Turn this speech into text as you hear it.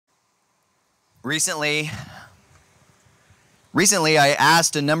Recently, I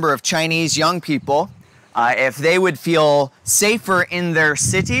asked a number of Chinese young people if they would feel safer in their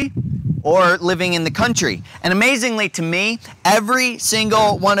city or living in the country. And amazingly to me, every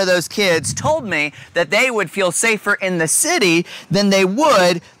single one of those kids told me that they would feel safer in the city than they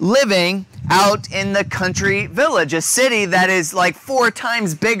would living out in the country village, a city that is like 4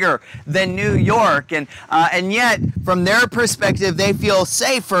 times bigger than New York. And yet, from their perspective, they feel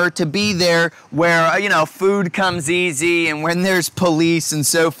safer to be there where, food comes easy and when there's police and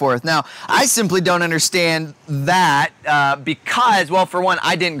so forth. Now, I simply don't understand that because, well, for one,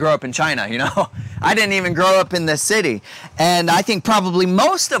 I didn't grow up in China, I didn't even grow up in the city. And I think probably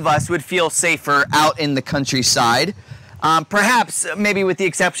most of us would feel safer out in the countryside. Perhaps, maybe with the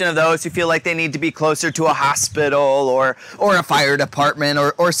exception of those who feel like they need to be closer to a hospital or a fire department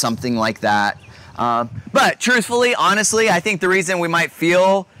or something like that. But truthfully, honestly, I think the reason we might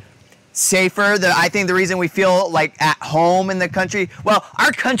feel safer, I think the reason we feel like at home in the country, well,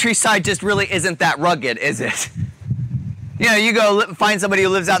 our countryside just really isn't that rugged, is it? You go find somebody who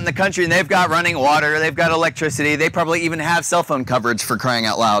lives out in the country and they've got running water, they've got electricity, they probably even have cell phone coverage, for crying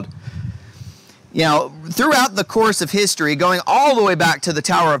out loud. Throughout the course of history, going all the way back to the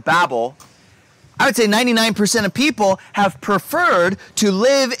Tower of Babel, I would say 99% of people have preferred to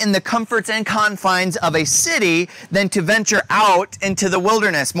live in the comforts and confines of a city than to venture out into the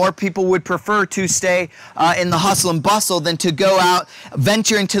wilderness. More people would prefer to stay in the hustle and bustle than to go out,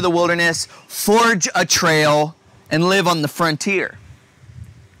 venture into the wilderness, forge a trail, and live on the frontier.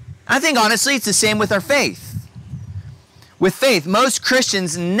 I think, honestly, it's the same with our faith. With faith, most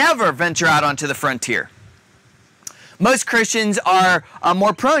Christians never venture out onto the frontier. Most Christians are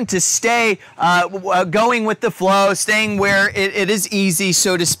more prone to stay going with the flow, staying where it is easy,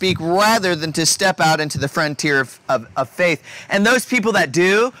 so to speak, rather than to step out into the frontier of faith. And those people that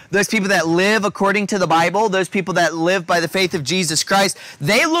do, those people that live according to the Bible, those people that live by the faith of Jesus Christ,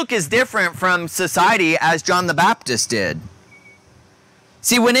 they look as different from society as John the Baptist did.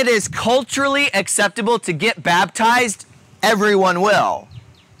 See, when it is culturally acceptable to get baptized, everyone will.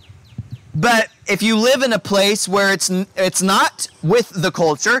 But if you live in a place where it's not with the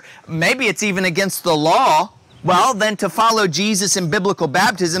culture, maybe it's even against the law, well, then to follow Jesus in biblical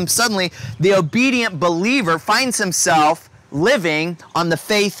baptism, suddenly the obedient believer finds himself living on the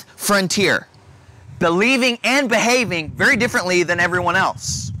faith frontier, believing and behaving very differently than everyone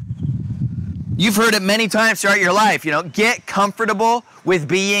else. You've heard it many times throughout your life, get comfortable with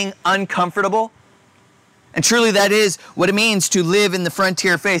being uncomfortable. And truly that is what it means to live in the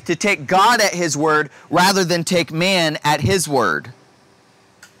frontier faith, to take God at His word rather than take man at his word.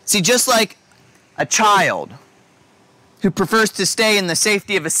 See, just like a child who prefers to stay in the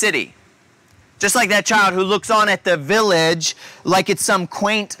safety of a city, just like that child who looks on at the village like it's some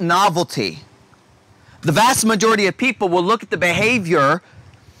quaint novelty, the vast majority of people will look at the behavior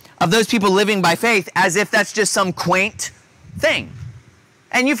of those people living by faith as if that's just some quaint thing.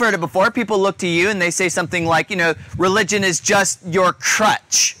 And you've heard it before. People look to you and they say something like, religion is just your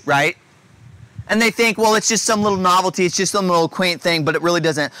crutch, right? And they think, well, it's just some little novelty. It's just some little quaint thing, but it really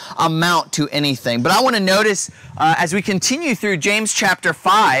doesn't amount to anything. But I want to notice, as we continue through James chapter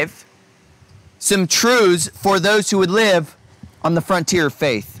 5, some truths for those who would live on the frontier of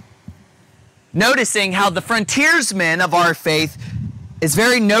faith. Noticing how the frontiersman of our faith is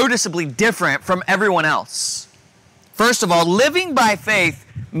very noticeably different from everyone else. First of all, living by faith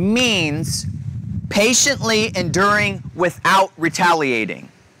means patiently enduring without retaliating.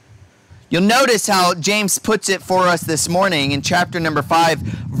 You'll notice how James puts it for us this morning in chapter number 5,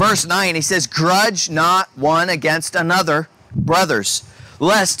 verse 9. He says, "Grudge not one against another, brothers,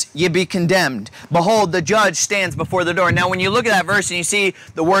 lest ye be condemned. Behold, the judge stands before the door." Now, when you look at that verse and you see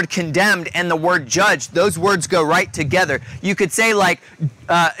the word condemned and the word judge, those words go right together. You could say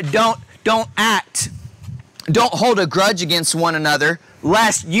don't hold a grudge against one another,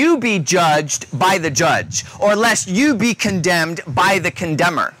 lest you be judged by the judge, or lest you be condemned by the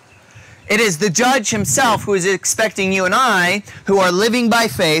condemner. It is the judge himself who is expecting you and I, who are living by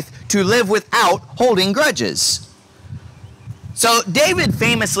faith, to live without holding grudges. So David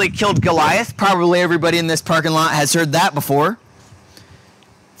famously killed Goliath. Probably everybody in this parking lot has heard that before.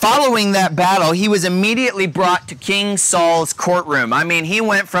 Following that battle, he was immediately brought to King Saul's courtroom. I mean, he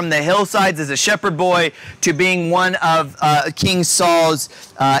went from the hillsides as a shepherd boy to being one of King Saul's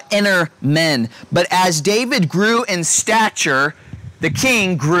inner men. But as David grew in stature, the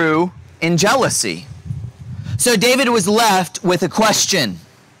king grew in jealousy. So David was left with a question.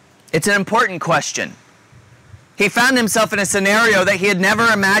 It's an important question. He found himself in a scenario that he had never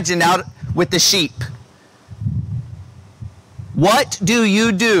imagined out with the sheep. What do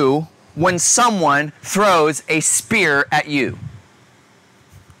you do when someone throws a spear at you?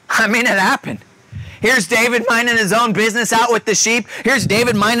 I mean, it happened. Here's David minding his own business out with the sheep. Here's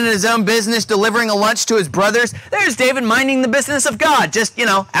David minding his own business, delivering a lunch to his brothers. There's David minding the business of God, just,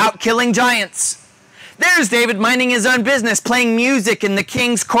 out killing giants. There's David minding his own business, playing music in the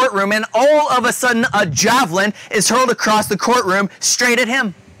king's courtroom, and all of a sudden a javelin is hurled across the courtroom straight at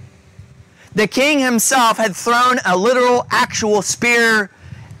him. The king himself had thrown a literal, actual spear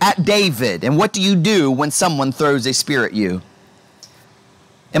at David. And what do you do when someone throws a spear at you?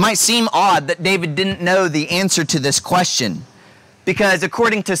 It might seem odd that David didn't know the answer to this question, because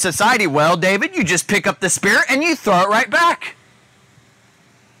according to society, well, David, you just pick up the spear and you throw it right back.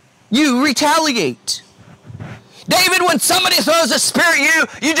 You retaliate. David, when somebody throws a spear at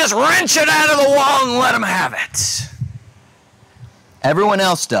you, you just wrench it out of the wall and let them have it. Everyone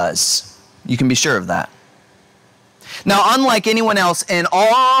else does. You can be sure of that. Now, unlike anyone else in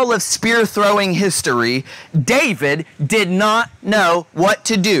all of spear throwing history, David did not know what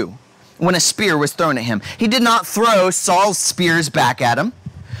to do when a spear was thrown at him. He did not throw Saul's spears back at him,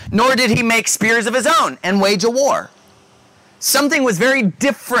 nor did he make spears of his own and wage a war. Something was very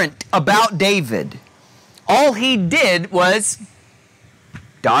different about David. All he did was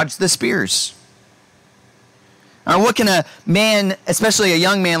dodge the spears. Now, what can a man, especially a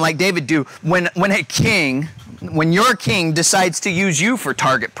young man like David, do when your king decides to use you for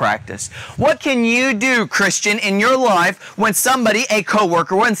target practice? What can you do, Christian, in your life when somebody, a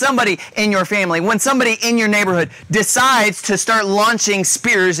coworker, when somebody in your family, when somebody in your neighborhood decides to start launching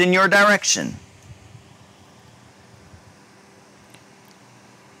spears in your direction?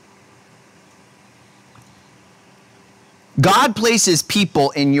 God places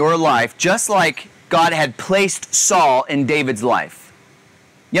people in your life just like God had placed Saul in David's life.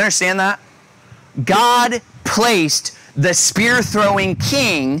 You understand that? God placed the spear-throwing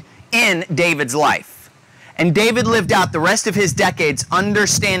king in David's life. And David lived out the rest of his decades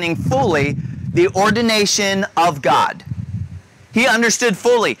understanding fully the ordination of God. He understood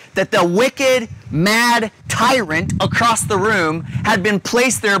fully that the wicked, mad tyrant across the room had been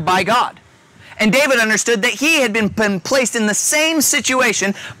placed there by God. And David understood that he had been placed in the same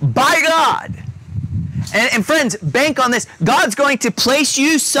situation by God. And friends, bank on this. God's going to place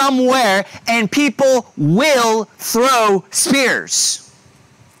you somewhere and people will throw spears.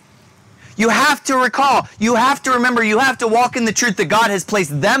 You have to recall, you have to remember, you have to walk in the truth that God has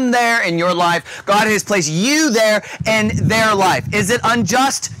placed them there in your life. God has placed you there in their life. Is it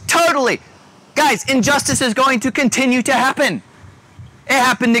unjust? Totally. Guys, injustice is going to continue to happen. It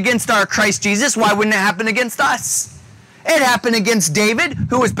happened against our Christ Jesus. Why wouldn't it happen against us? It happened against David,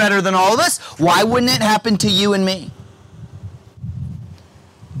 who was better than all of us. Why wouldn't it happen to you and me?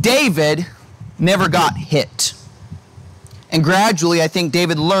 David never got hit. And gradually, I think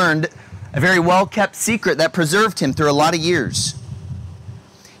David learned a very well-kept secret that preserved him through a lot of years.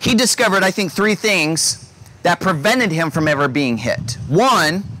 He discovered, I think, 3 things that prevented him from ever being hit.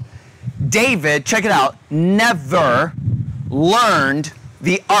 One, David, check it out, never learned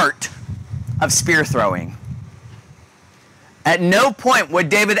the art of spear throwing. At no point would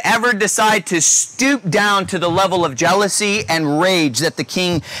David ever decide to stoop down to the level of jealousy and rage that the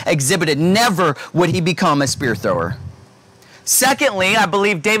king exhibited. Never would he become a spear thrower. Secondly, I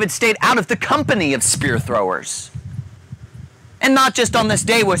believe David stayed out of the company of spear throwers. And not just on this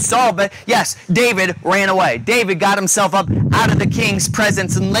day with Saul, but yes, David ran away. David got himself up out of the king's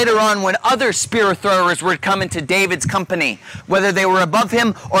presence. And later on, when other spear throwers would come into David's company, whether they were above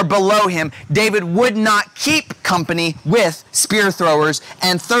him or below him, David would not keep company with spear throwers.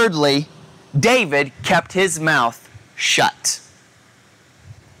 And thirdly, David kept his mouth shut.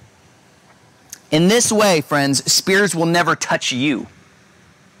 In this way, friends, spears will never touch you.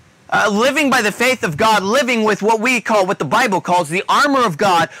 Living by the faith of God, living with what the Bible calls the armor of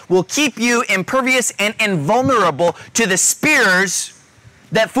God, will keep you impervious and invulnerable to the spears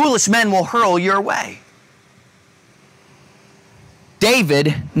that foolish men will hurl your way.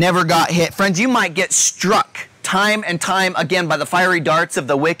 David never got hit. Friends, you might get struck time and time again by the fiery darts of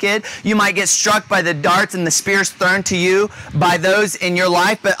the wicked. You might get struck by the darts and the spears thrown to you by those in your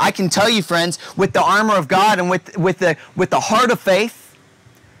life. But I can tell you, friends, with the armor of God and with the heart of faith,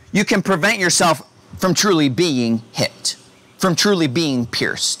 you can prevent yourself from truly being hit, from truly being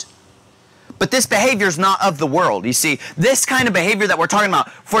pierced. But this behavior is not of the world. You see, this kind of behavior that we're talking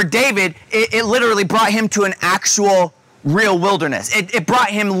about, for David, it literally brought him to an actual real wilderness. It brought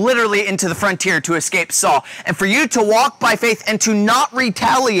him literally into the frontier to escape Saul. And for you to walk by faith and to not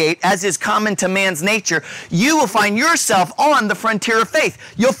retaliate as is common to man's nature, you will find yourself on the frontier of faith.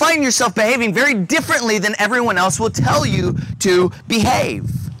 You'll find yourself behaving very differently than everyone else will tell you to behave.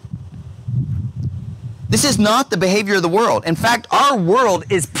 This is not the behavior of the world. In fact, our world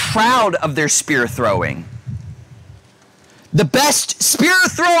is proud of their spear throwing. The best spear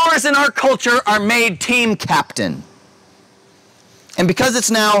throwers in our culture are made team captain. And because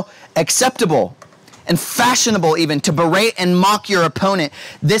it's now acceptable and fashionable even to berate and mock your opponent,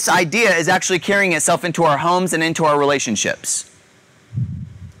 this idea is actually carrying itself into our homes and into our relationships.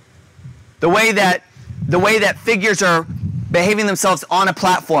 The way that figures are behaving themselves on a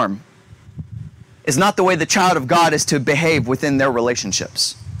platform is not the way the child of God is to behave within their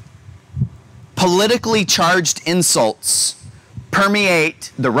relationships. Politically charged insults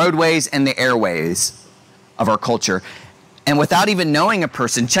permeate the roadways and the airways of our culture. And without even knowing a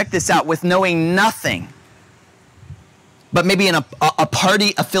person, check this out, with knowing nothing, but maybe in a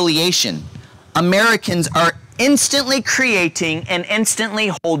party affiliation, Americans are instantly creating and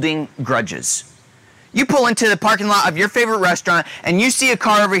instantly holding grudges. You pull into the parking lot of your favorite restaurant and you see a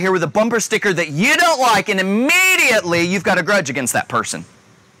car over here with a bumper sticker that you don't like, and immediately you've got a grudge against that person.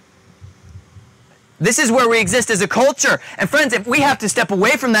 This is where we exist as a culture. And friends, if we have to step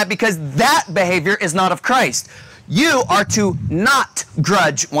away from that because that behavior is not of Christ, you are to not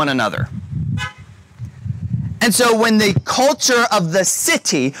grudge one another. And so when the culture of the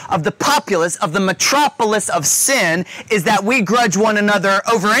city, of the populace, of the metropolis of sin is that we grudge one another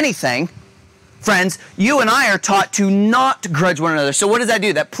over anything, friends, you and I are taught to not grudge one another. So what does that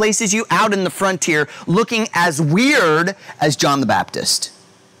do? That places you out in the frontier looking as weird as John the Baptist.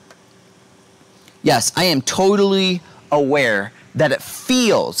 Yes, I am totally aware that it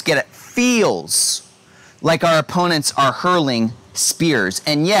feels, get it, feels like our opponents are hurling spears.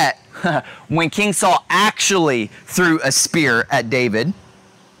 And yet, when King Saul actually threw a spear at David,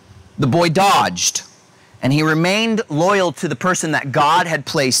 the boy dodged, and he remained loyal to the person that God had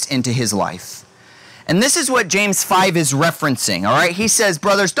placed into his life. And this is what James 5 is referencing, all right? He says,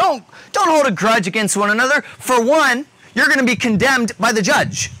 brothers, don't hold a grudge against one another. For one, you're going to be condemned by the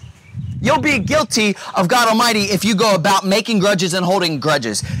judge. You'll be guilty of God Almighty if you go about making grudges and holding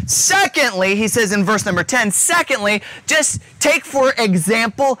grudges. Secondly, he says in verse number 10, secondly, just take for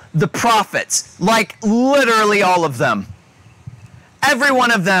example the prophets, like literally all of them. Every one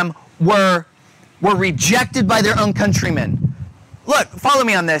of them were rejected by their own countrymen. Look, follow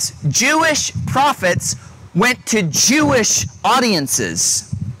me on this. Jewish prophets went to Jewish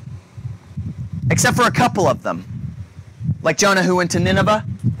audiences, except for a couple of them, like Jonah who went to Nineveh.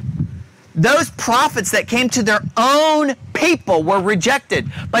 Those prophets that came to their own people were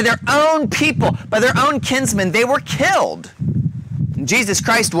rejected by their own people, by their own kinsmen. They were killed. And Jesus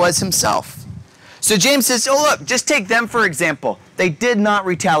Christ was himself. So James says, oh look, just take them for example. They did not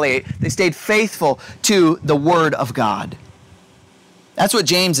retaliate. They stayed faithful to the word of God. That's what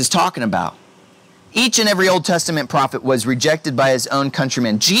James is talking about. Each and every Old Testament prophet was rejected by his own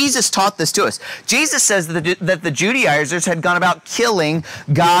countrymen. Jesus taught this to us. Jesus says that the Judaizers had gone about killing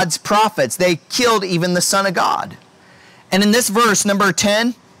God's prophets. They killed even the Son of God. And in this verse, number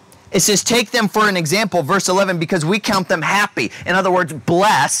 10, it says, take them for an example, verse 11, because we count them happy. In other words,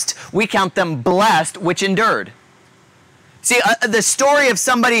 blessed. We count them blessed, which endured. See, the story of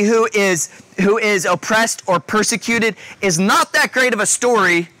somebody who is oppressed or persecuted is not that great of a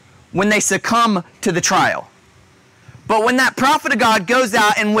story when they succumb to the trial. But when that prophet of God goes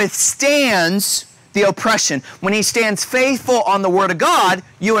out and withstands the oppression, when he stands faithful on the word of God,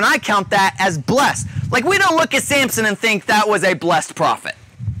 you and I count that as blessed. Like, we don't look at Samson and think that was a blessed prophet.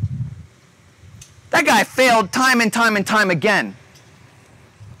 That guy failed time and time and time again.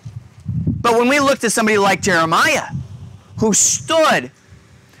 But when we look to somebody like Jeremiah, who stood,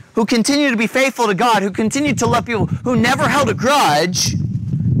 who continued to be faithful to God, who continued to love people, who never held a grudge,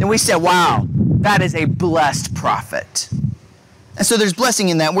 then we say, wow, that is a blessed prophet. And so there's blessing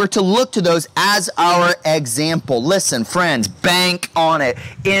in that. We're to look to those as our example. Listen, friends, bank on it.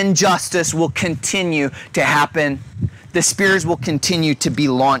 Injustice will continue to happen. The spears will continue to be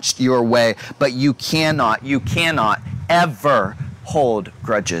launched your way, but you cannot ever hold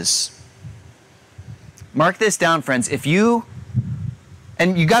grudges. Mark this down, friends. And you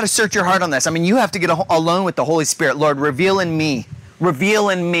got to search your heart on this. I mean, you have to get alone with the Holy Spirit. Lord, reveal in me.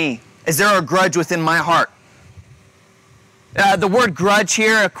 Is there a grudge within my heart? The word grudge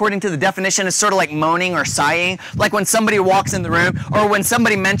here, according to the definition, is sort of like moaning or sighing. Like when somebody walks in the room, or when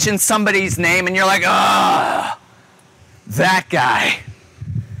somebody mentions somebody's name and you're like, oh, that guy.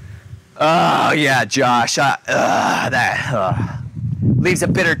 Oh, yeah, Josh. Leaves a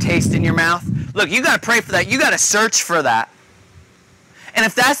bitter taste in your mouth. Look, you got to pray for that. You got to search for that. And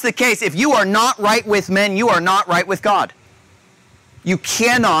if that's the case, if you are not right with men, you are not right with God. You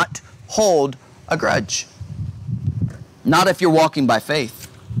cannot hold a grudge. Not if you're walking by faith.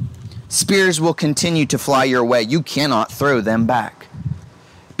 spears will continue to fly your way. You cannot throw them back.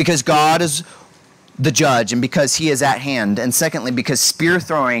 Because God is the judge and because he is at hand. And secondly, because spear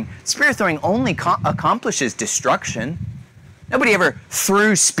throwing only accomplishes destruction. Nobody ever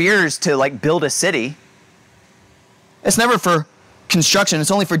threw spears to like build a city. It's never for construction.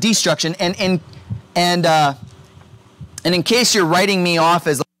 It's only for destruction. And in case you're writing me off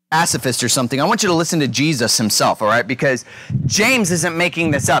as a pacifist or something, I want you to listen to Jesus himself, all right? Because James isn't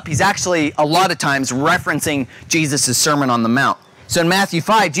making this up. He's actually a lot of times referencing Jesus' Sermon on the Mount. So in Matthew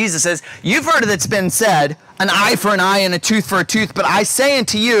 5, Jesus says, you've heard it's been said, an eye for an eye and a tooth for a tooth, but I say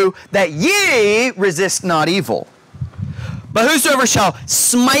unto you that ye resist not evil. But whosoever shall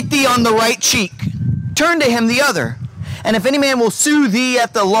smite thee on the right cheek, turn to him the other. And if any man will sue thee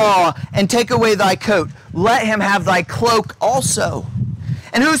at the law and take away thy coat, let him have thy cloak also.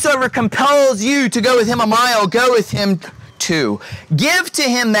 And whosoever compels you to go with him a mile, go with him 2. Give to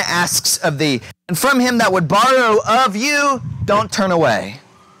him that asks of thee, and from him that would borrow of you, don't turn away.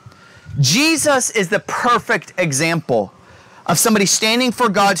 Jesus is the perfect example of somebody standing for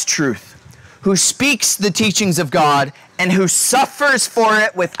God's truth, who speaks the teachings of God, and who suffers for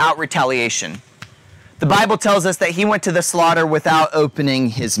it without retaliation. The Bible tells us that he went to the slaughter without opening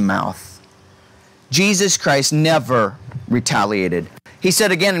his mouth. Jesus Christ never retaliated. He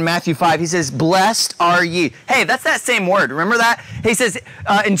said again in Matthew 5, he says, blessed are ye. Hey, that's that same word. Remember that? He says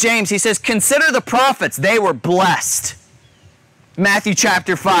in James, he says, consider the prophets. They were blessed. Matthew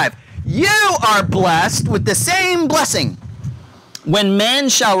chapter 5. You are blessed with the same blessing. When men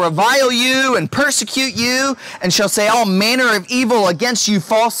shall revile you and persecute you and shall say all manner of evil against you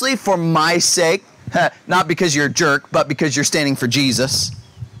falsely for my sake, not because you're a jerk, but because you're standing for Jesus.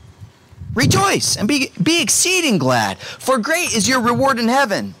 Rejoice and be exceeding glad, for great is your reward in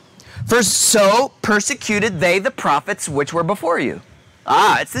heaven. For so persecuted they the prophets which were before you.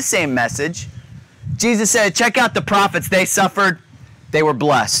 It's the same message. Jesus said, check out the prophets. They suffered. They were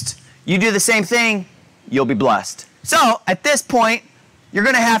blessed. You do the same thing, you'll be blessed. So at this point, you're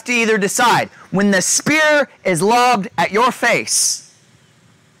going to have to either decide. When the spear is lobbed at your face,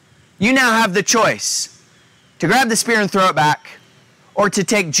 you now have the choice to grab the spear and throw it back, or to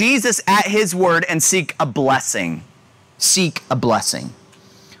take Jesus at his word and seek a blessing. Seek a blessing.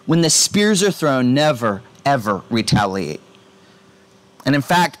 When the spears are thrown, never, ever retaliate. And in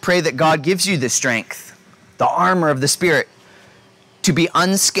fact, pray that God gives you the strength, the armor of the Spirit, to be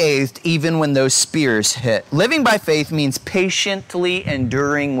unscathed even when those spears hit. Living by faith means patiently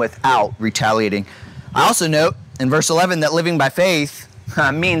enduring without retaliating. I also note in verse 11 that living by faith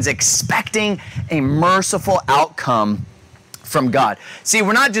means expecting a merciful outcome from God. See,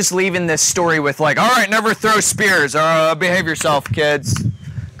 we're not just leaving this story with like, all right, never throw spears, or behave yourself, kids.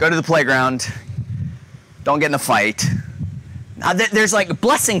 Go to the playground. Don't get in a fight. Now, there's like a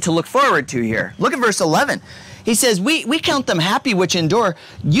blessing to look forward to here. Look at verse 11. He says, we count them happy which endure.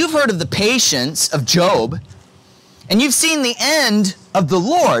 You've heard of the patience of Job, and you've seen the end of the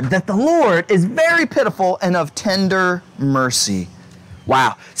Lord, that the Lord is very pitiful and of tender mercy.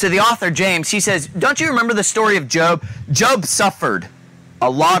 Wow. So the author, James, he says, don't you remember the story of Job? Job suffered a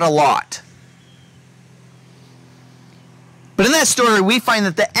lot. But in that story, we find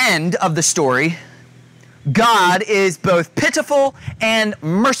that the end of the story, God is both pitiful and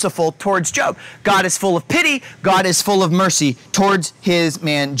merciful towards Job. God is full of pity. God is full of mercy towards his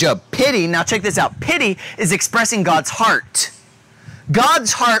man Job. Pity, now check this out. Pity is expressing God's heart.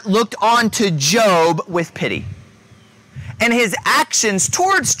 God's heart looked on to Job with pity. And his actions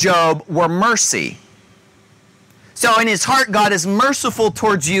towards Job were mercy. So in his heart, God is merciful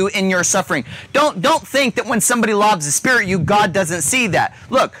towards you in your suffering. Don't think that when somebody lobs a spear at you, God doesn't see that.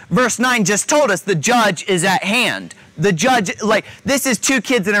 Look, verse 9 just told us the judge is at hand. The judge, like, this is two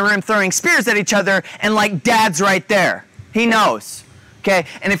kids in a room throwing spears at each other, and like dad's right there. He knows. Okay?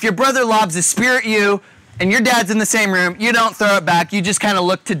 And if your brother lobs a spear at you, and your dad's in the same room, you don't throw it back. You just kind of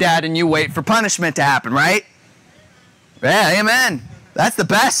look to dad and you wait for punishment to happen, right? Yeah, amen. That's the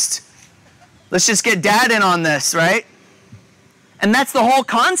best. Let's just get dad in on this, right? And that's the whole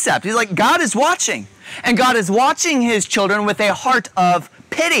concept. He's like, God is watching. And God is watching his children with a heart of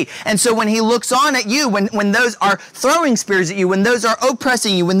pity. And so when he looks on at you, when those are throwing spears at you, when those are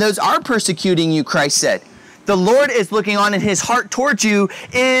oppressing you, when those are persecuting you, Christ said, the Lord is looking on and his heart towards you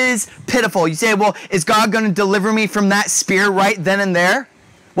is pitiful. You say, well, is God going to deliver me from that spear right then and there?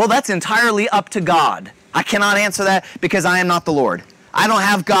 Well, that's entirely up to God. I cannot answer that because I am not the Lord. I don't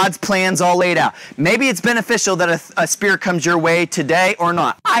have God's plans all laid out. Maybe it's beneficial that a spear comes your way today or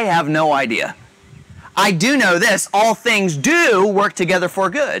not. I have no idea. I do know this, all things do work together for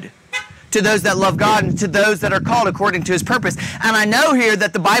good to those that love God and to those that are called according to his purpose. And I know here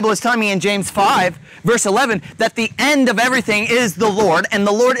that the Bible is telling me in James 5, verse 11, that the end of everything is the Lord, and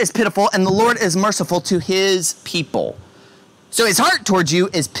the Lord is pitiful, and the Lord is merciful to his people. So his heart towards you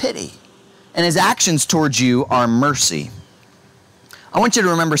is pity, and his actions towards you are mercy. I want you to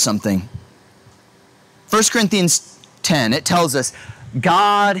remember something. 1 Corinthians 10, it tells us,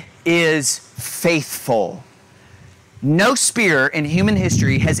 God is faithful. No spear in human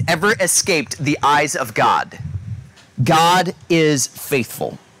history has ever escaped the eyes of God. God is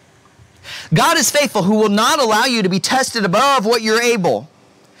faithful. God is faithful, who will not allow you to be tested above what you're able.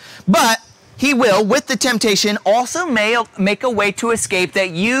 But he will, with the temptation, also make a way to escape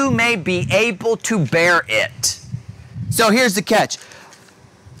that you may be able to bear it. So here's the catch.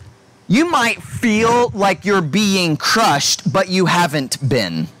 You might feel like you're being crushed, but you haven't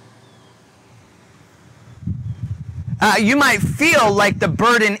been. You might feel like the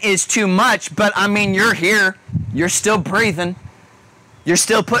burden is too much, but I mean, you're here. You're still breathing. You're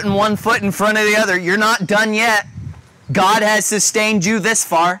still putting one foot in front of the other. You're not done yet. God has sustained you this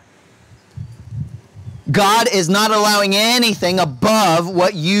far. God is not allowing anything above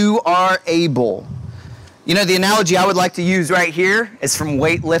what you are able. You know, the analogy I would like to use right here is from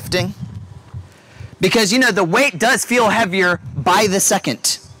weightlifting. Because, you know, the weight does feel heavier by the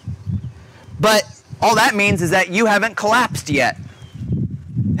second. But all that means is that you haven't collapsed yet.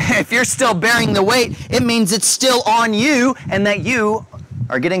 If you're still bearing the weight, it means it's still on you and that you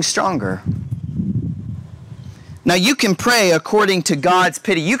are getting stronger. Now, you can pray according to God's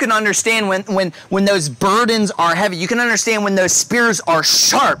pity. You can understand when those burdens are heavy. You can understand when those spears are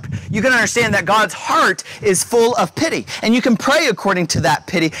sharp. You can understand that God's heart is full of pity. And you can pray according to that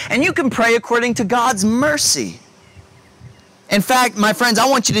pity. And you can pray according to God's mercy. In fact, my friends, I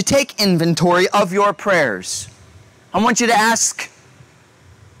want you to take inventory of your prayers. I want you to ask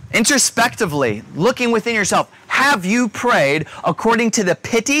introspectively, looking within yourself, have you prayed according to the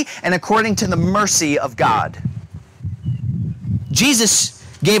pity and according to the mercy of God? Jesus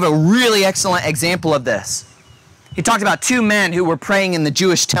gave a really excellent example of this. He talked about two men who were praying in the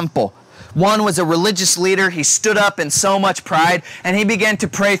Jewish temple. One was a religious leader. He stood up in so much pride, and he began to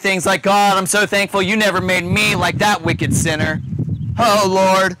pray things like, God, I'm so thankful you never made me like that wicked sinner. Oh,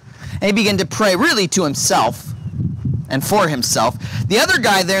 Lord. And he began to pray really to himself and for himself. The other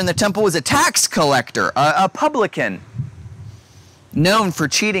guy there in the temple was a tax collector, a publican, known for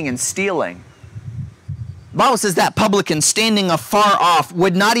cheating and stealing. The Bible says that publican, standing afar off,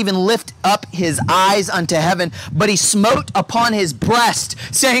 would not even lift up his eyes unto heaven, but he smote upon his breast,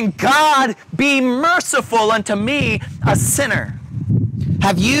 saying, God, be merciful unto me, a sinner.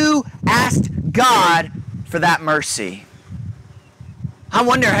 Have you asked God for that mercy? I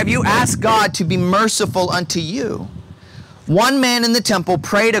wonder, have you asked God to be merciful unto you? One man in the temple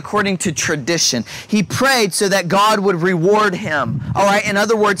prayed according to tradition. He prayed so that God would reward him. All right, in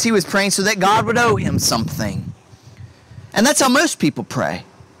other words, he was praying so that God would owe him something. And that's how most people pray.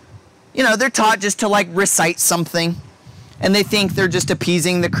 You know, they're taught just to like recite something, and they think they're just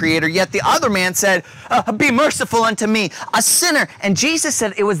appeasing the Creator. Yet the other man said, be merciful unto me, a sinner. And Jesus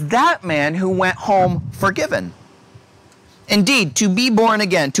said it was that man who went home forgiven. Indeed, to be born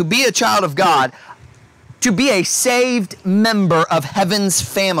again, to be a child of God, to be a saved member of heaven's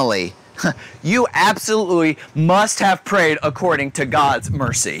family, you absolutely must have prayed according to God's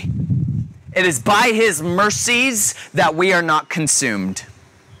mercy. It is by his mercies that we are not consumed.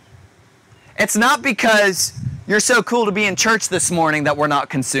 It's not because you're so cool to be in church this morning that we're not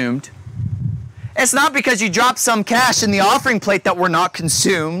consumed. It's not because you dropped some cash in the offering plate that we're not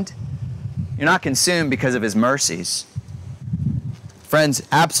consumed. You're not consumed because of his mercies. Friends,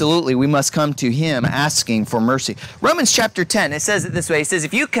 absolutely, we must come to him asking for mercy. Romans chapter 10, it says it this way. It says,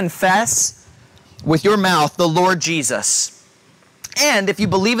 if you confess with your mouth the Lord Jesus, and if you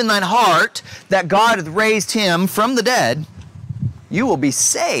believe in thine heart that God hath raised him from the dead, you will be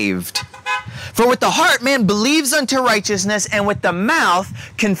saved. For with the heart man believes unto righteousness, and with the mouth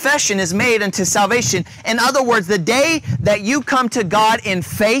confession is made unto salvation. In other words, the day that you come to God in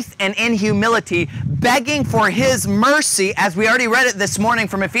faith and in humility, begging for his mercy, as we already read it this morning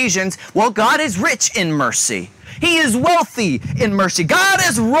from Ephesians, well, God is rich in mercy. He is wealthy in mercy. God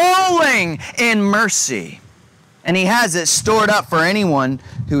is rolling in mercy. And he has it stored up for anyone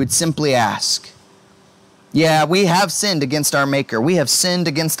who would simply ask. Yeah, we have sinned against our Maker. We have sinned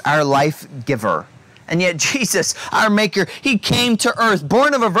against our life giver. And yet Jesus, our Maker, he came to earth,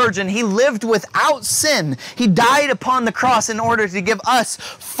 born of a virgin. He lived without sin. He died upon the cross in order to give us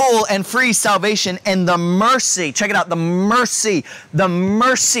full and free salvation. And the mercy, check it out, the mercy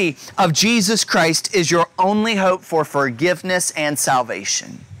of Jesus Christ is your only hope for forgiveness and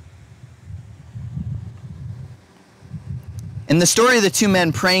salvation. In the story of the two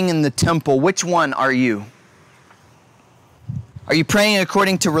men praying in the temple, which one are you? Are you praying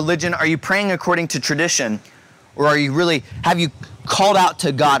according to religion? Are you praying according to tradition? Or have you called out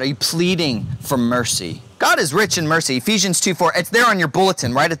to God? Are you pleading for mercy? God is rich in mercy. Ephesians 2:4. It's there on your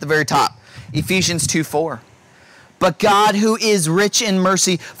bulletin right at the very top. Ephesians 2:4. But God, who is rich in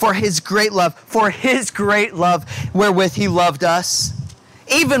mercy, for his great love wherewith he loved us,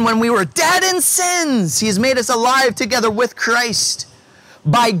 even when we were dead in sins, he has made us alive together with Christ.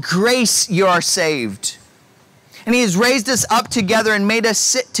 By grace you are saved. And he has raised us up together and made us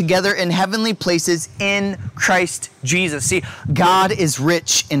sit together in heavenly places in Christ Jesus. See, God is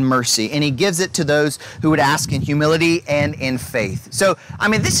rich in mercy, and he gives it to those who would ask in humility and in faith. So,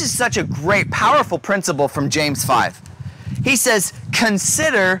 this is such a great, powerful principle from James 5. He says,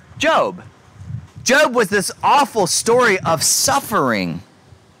 consider Job. Job was this awful story of suffering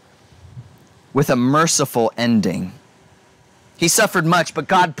with a merciful ending. He suffered much, but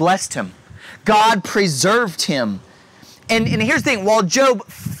God blessed him. God preserved him. And here's the thing, while Job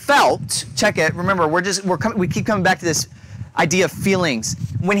felt, check it, remember, we keep coming back to this idea of feelings.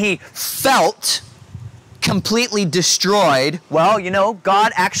 When he felt completely destroyed,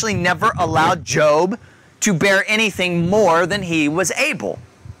 God actually never allowed Job to bear anything more than he was able.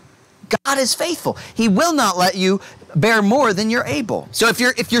 God is faithful. He will not let you bear more than you're able. So if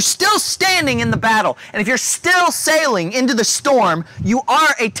you're still standing in the battle, and if you're still sailing into the storm, you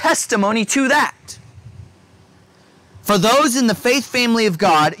are a testimony to that. For those in the faith family of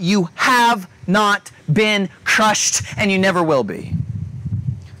God, you have not been crushed, and you never will be.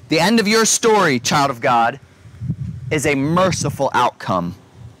 The end of your story, child of God, is a merciful outcome.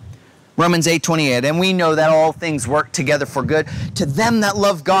 Romans 8:28, and we know that all things work together for good to them that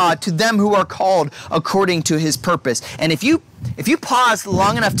love God, to them who are called according to his purpose. And if you pause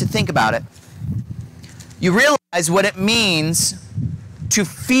long enough to think about it, you realize what it means to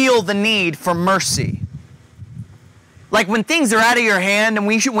feel the need for mercy. Like when things are out of your hand, and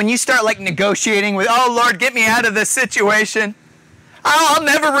when you start negotiating with, oh Lord, get me out of this situation. I'll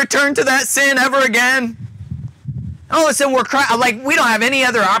never return to that sin ever again. All of a sudden we're crying, we don't have any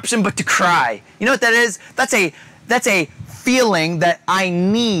other option but to cry. You know what that is? That's a feeling that I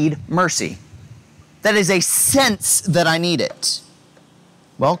need mercy. That is a sense that I need it.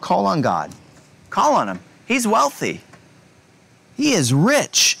 Well, call on God. Call on him. He's wealthy. He is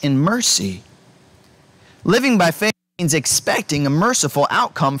rich in mercy. Living by faith means expecting a merciful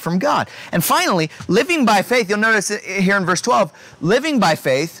outcome from God. And finally, living by faith, you'll notice here in verse 12, living by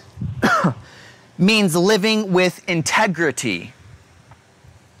faith means living with integrity.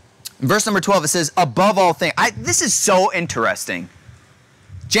 In verse number 12, it says, above all things. This is so interesting.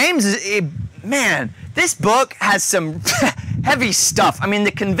 James this book has some heavy stuff.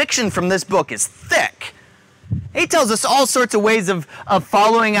 The conviction from this book is thick. He tells us all sorts of ways of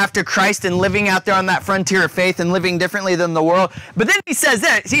following after Christ and living out there on that frontier of faith and living differently than the world. But then he says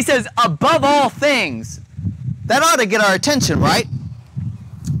this, he says, above all things. That ought to get our attention, right?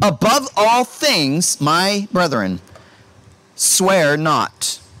 Above all things, my brethren, swear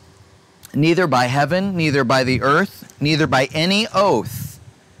not, neither by heaven, neither by the earth, neither by any oath,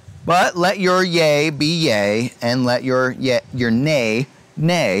 but let your yea be yea, and let your nay,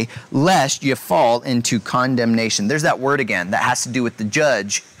 nay, lest you fall into condemnation. There's that word again that has to do with the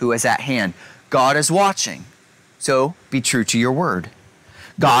judge who is at hand. God is watching, so be true to your word.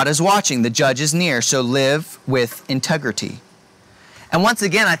 God is watching, the judge is near, so live with integrity. And once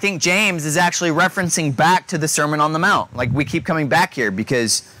again, I think James is actually referencing back to the Sermon on the Mount. We keep coming back here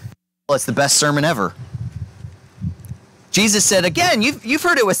because it's the best sermon ever. Jesus said, again, you've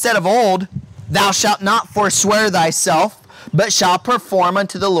heard it was said of old, thou shalt not forswear thyself, but shalt perform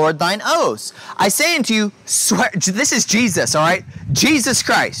unto the Lord thine oaths. I say unto you, swear, this is Jesus, all right? Jesus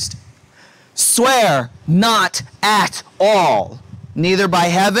Christ. Swear not at all, neither by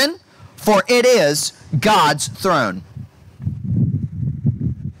heaven, for it is God's throne.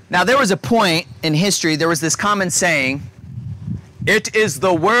 Now, there was a point in history, there was this common saying, it is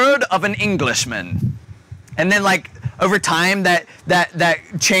the word of an Englishman. And then over time that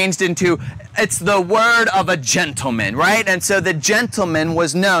changed into, it's the word of a gentleman, right? And so the gentleman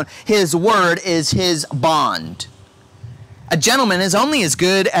was known. His word is his bond. A gentleman is only as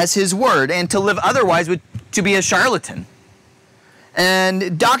good as his word, and to live otherwise would to be a charlatan.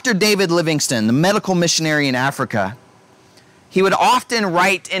 And Dr. David Livingstone, the medical missionary in Africa, he would often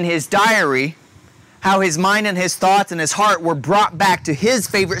write in his diary how his mind and his thoughts and his heart were brought back to his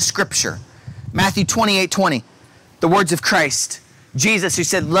favorite scripture. Matthew 28:20, the words of Christ. Jesus who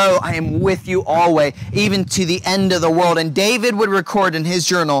said, lo, I am with you always, even to the end of the world. And David would record in his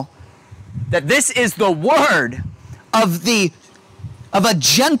journal that this is the word of the of a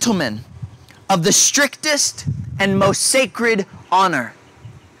gentleman of the strictest and most sacred honor.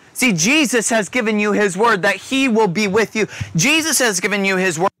 See, Jesus has given you his word that he will be with you. Jesus has given you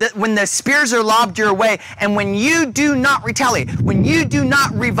his word that when the spears are lobbed your way, and when you do not retaliate, when you do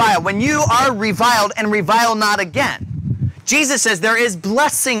not revile, when you are reviled and revile not again, Jesus says there is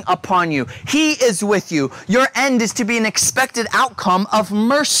blessing upon you. He is with you. Your end is to be an expected outcome of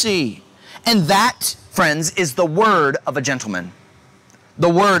mercy. And that, friends, is the word of a gentleman. The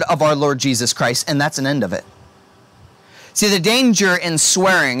word of our Lord Jesus Christ, and that's an end of it. See, the danger in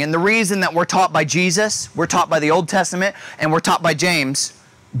swearing, and the reason that we're taught by Jesus, we're taught by the Old Testament, and we're taught by James,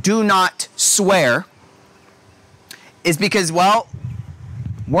 do not swear, is because, well,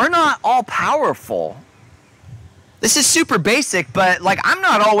 we're not all powerful. This is super basic, but like I'm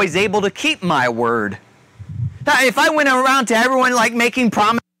not always able to keep my word. Now, if I went around to everyone like making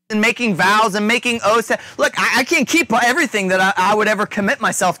promises and making vows and making oaths, look, I can't keep everything that I would ever commit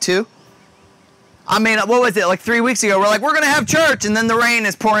myself to. I mean, what was it, like 3 weeks ago, we're like, we're going to have church, and then the rain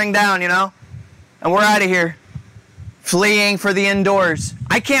is pouring down, you know? And we're out of here, fleeing for the indoors.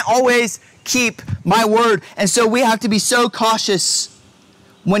 I can't always keep my word, and so we have to be so cautious.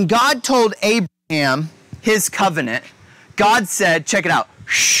 When God told Abraham his covenant, God said, check it out,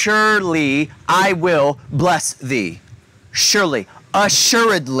 surely I will bless thee. Surely.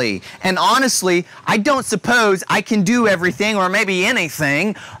 Assuredly. And honestly, I don't suppose I can do everything or maybe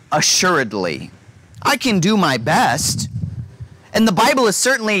anything assuredly. I can do my best. And the Bible is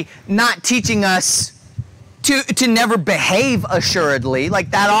certainly not teaching us to never behave assuredly. Like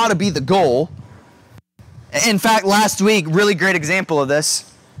that ought to be the goal. In fact, last week, really great example of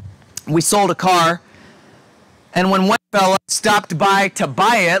this. We sold a car, and when one fella stopped by to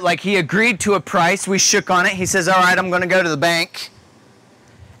buy it, like he agreed to a price, we shook on it. He says, all right, I'm going to go to the bank.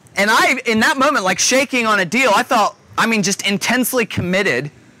 And I, in that moment, like shaking on a deal, I felt, just intensely committed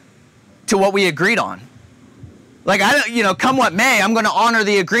to what we agreed on. Like, come what may, I'm going to honor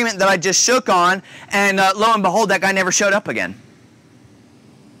the agreement that I just shook on, and lo and behold, that guy never showed up again.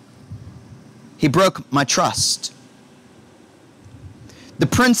 He broke my trust. The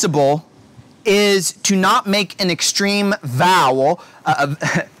principle is to not make an extreme vow.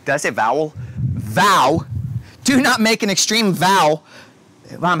 Did I say vowel? Vow. Do not make an extreme vow.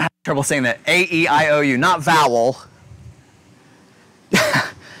 I'm having trouble saying that. A-E-I-O-U, not vowel.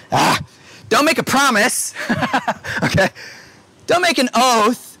 Don't make a promise. Okay? Don't make an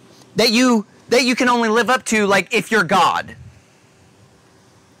oath that you can only live up to, like, if you're God.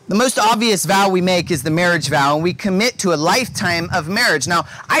 The most obvious vow we make is the marriage vow, and we commit to a lifetime of marriage. Now,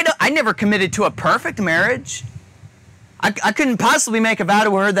 I never committed to a perfect marriage. I couldn't possibly make a vow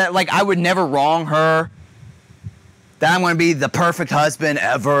to her that, like, I would never wrong her, that I'm going to be the perfect husband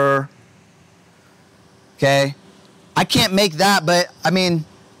ever. Okay? I can't make that, but,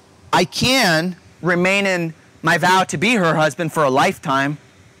 I can remain in my vow to be her husband for a lifetime.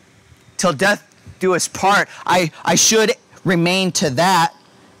 Till death do us part. I should remain to that.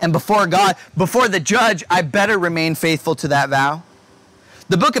 And before God, before the judge, I better remain faithful to that vow.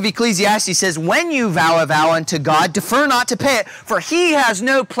 The book of Ecclesiastes says, when you vow a vow unto God, defer not to pay it, for he has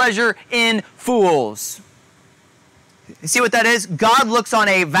no pleasure in fools. You see what that is? God looks on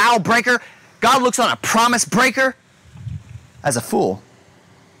a vow breaker, God looks on a promise breaker as a fool.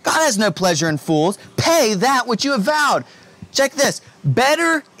 God has no pleasure in fools. Pay that which you have vowed. Check this.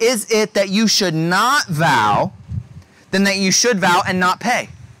 Better is it that you should not vow than that you should vow and not pay.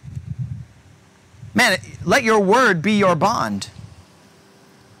 Man, let your word be your bond.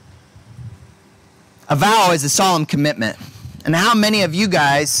 A vow is a solemn commitment. And how many of you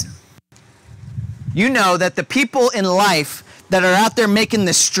guys, you know that the people in life that are out there making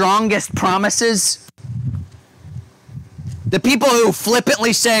the strongest promises, the people who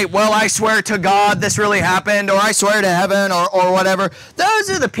flippantly say, well, I swear to God this really happened, or I swear to heaven, or whatever, those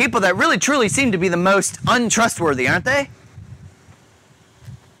are the people that really truly seem to be the most untrustworthy, aren't they?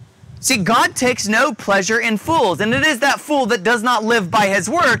 See, God takes no pleasure in fools, and it is that fool that does not live by his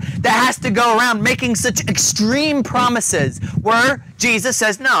word that has to go around making such extreme promises where Jesus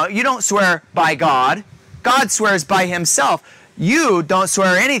says, no, you don't swear by God. God swears by himself. You don't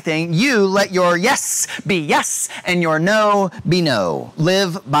swear anything. You let your yes be yes and your no be no.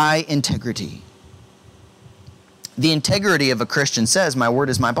 Live by integrity. The integrity of a Christian says, my word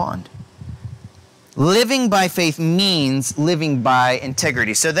is my bond. Living by faith means living by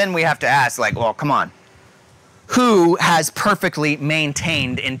integrity. So then we have to ask, like, well, come on. Who has perfectly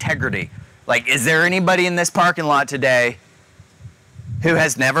maintained integrity? Like, is there anybody in this parking lot today who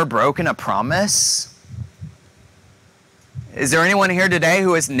has never broken a promise? Is there anyone here today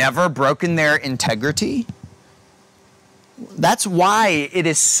who has never broken their integrity? That's why it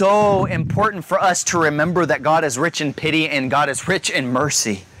is so important for us to remember that God is rich in pity and God is rich in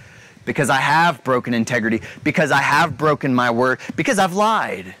mercy. Because I have broken integrity, because I have broken my word, because I've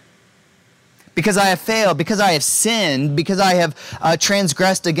lied, because I have failed, because I have sinned, because I have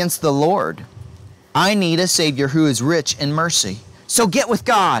transgressed against the Lord. I need a Savior who is rich in mercy. So get with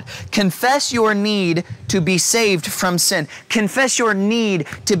God. Confess your need to be saved from sin. Confess your need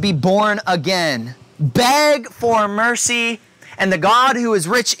to be born again. Beg for mercy, and the God who is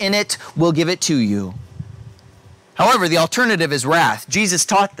rich in it will give it to you. However, the alternative is wrath. Jesus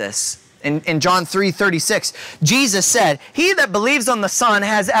taught this in John 3:36. Jesus said, "He that believes on the Son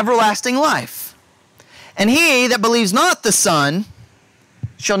has everlasting life. And he that believes not the Son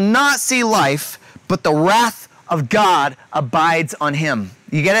shall not see life, but the wrath of God abides on him."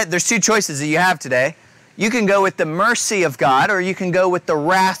 You get it? There's two choices that you have today. You can go with the mercy of God, or you can go with the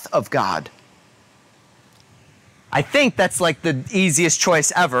wrath of God. I think that's like the easiest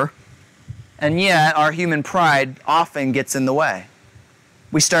choice ever. And yet, our human pride often gets in the way.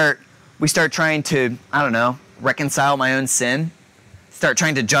 We start trying to, I don't know, reconcile my own sin. Start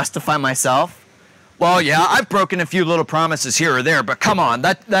trying to justify myself. Well, yeah, I've broken a few little promises here or there, but come on,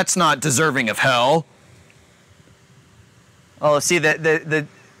 that's not deserving of hell. Oh, see, the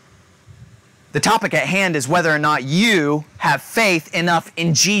topic at hand is whether or not you have faith enough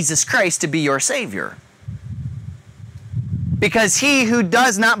in Jesus Christ to be your Savior. Because he who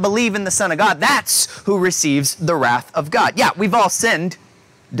does not believe in the Son of God, that's who receives the wrath of God. Yeah, we've all sinned.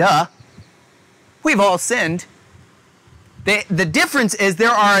 Duh. We've all sinned. The difference is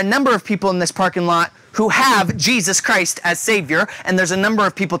there are a number of people in this parking lot who have Jesus Christ as Savior, and there's a number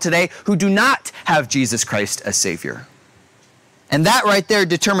of people today who do not have Jesus Christ as Savior. And that right there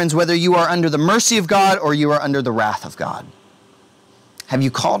determines whether you are under the mercy of God or you are under the wrath of God. Have you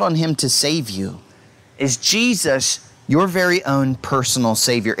called on him to save you? Is Jesus your very own personal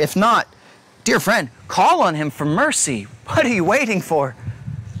Savior? If not, dear friend, call on him for mercy. What are you waiting for?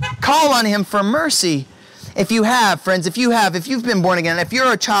 Call on him for mercy. If you have, friends, if you've been born again, if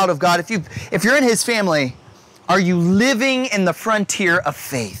you're a child of God, if you're in his family, are you living in the frontier of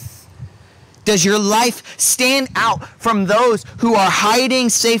faith? Does your life stand out from those who are hiding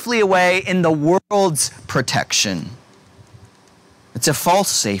safely away in the world's protection? It's a false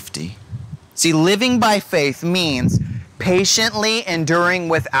safety. See, living by faith means patiently enduring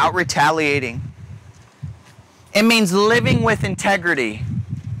without retaliating. It means living with integrity.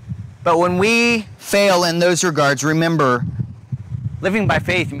 But when we fail in those regards, remember, living by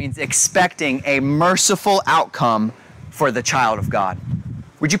faith means expecting a merciful outcome for the child of God.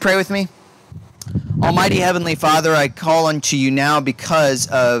 Would you pray with me? Almighty Heavenly Father, I call unto you now because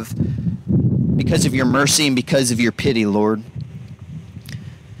of your mercy and because of your pity, Lord.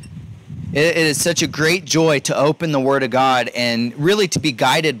 It is such a great joy to open the Word of God and really to be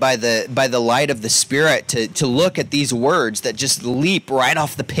guided by the light of the Spirit, to look at these words that just leap right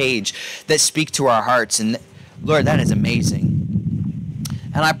off the page, that speak to our hearts. And Lord, that is amazing.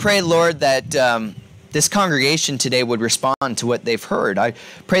 And I pray, Lord, that this congregation today would respond to what they've heard. I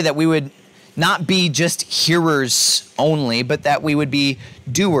pray that we would not be just hearers only, but that we would be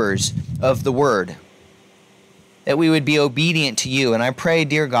doers of the Word. That we would be obedient to you. And I pray,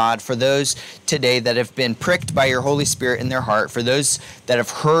 dear God, for those today that have been pricked by your Holy Spirit in their heart, for those that have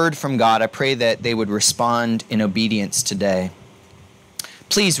heard from God, I pray that they would respond in obedience today.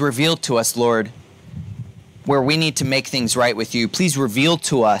 Please reveal to us, Lord, where we need to make things right with you. Please reveal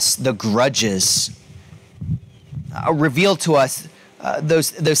to us the grudges. Reveal to us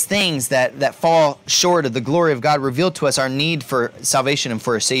those things that fall short of the glory of God. Reveal to us our need for salvation and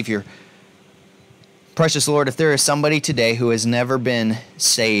for a Savior. Precious Lord, if there is somebody today who has never been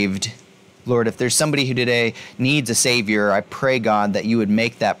saved, Lord, if there's somebody who today needs a Savior, I pray, God, that you would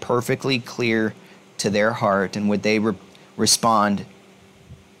make that perfectly clear to their heart, and would they respond,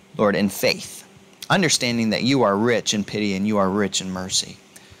 Lord, in faith, understanding that you are rich in pity and you are rich in mercy.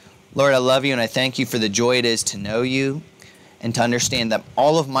 Lord, I love you and I thank you for the joy it is to know you and to understand that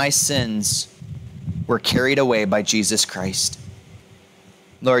all of my sins were carried away by Jesus Christ.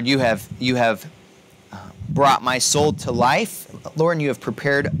 Lord, you have brought my soul to life, Lord, and you have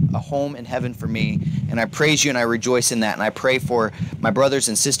prepared a home in heaven for me. And I praise you and I rejoice in that. And I pray for my brothers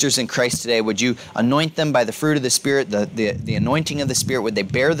and sisters in Christ today. Would you anoint them by the fruit of the Spirit, the anointing of the Spirit? Would they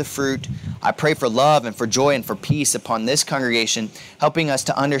bear the fruit? I pray for love and for joy and for peace upon this congregation, helping us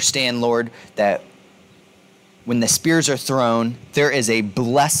to understand, Lord, that when the spears are thrown, there is a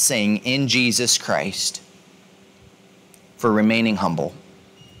blessing in Jesus Christ for remaining humble.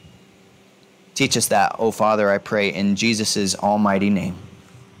 Teach us that, oh Father, I pray in Jesus' almighty name.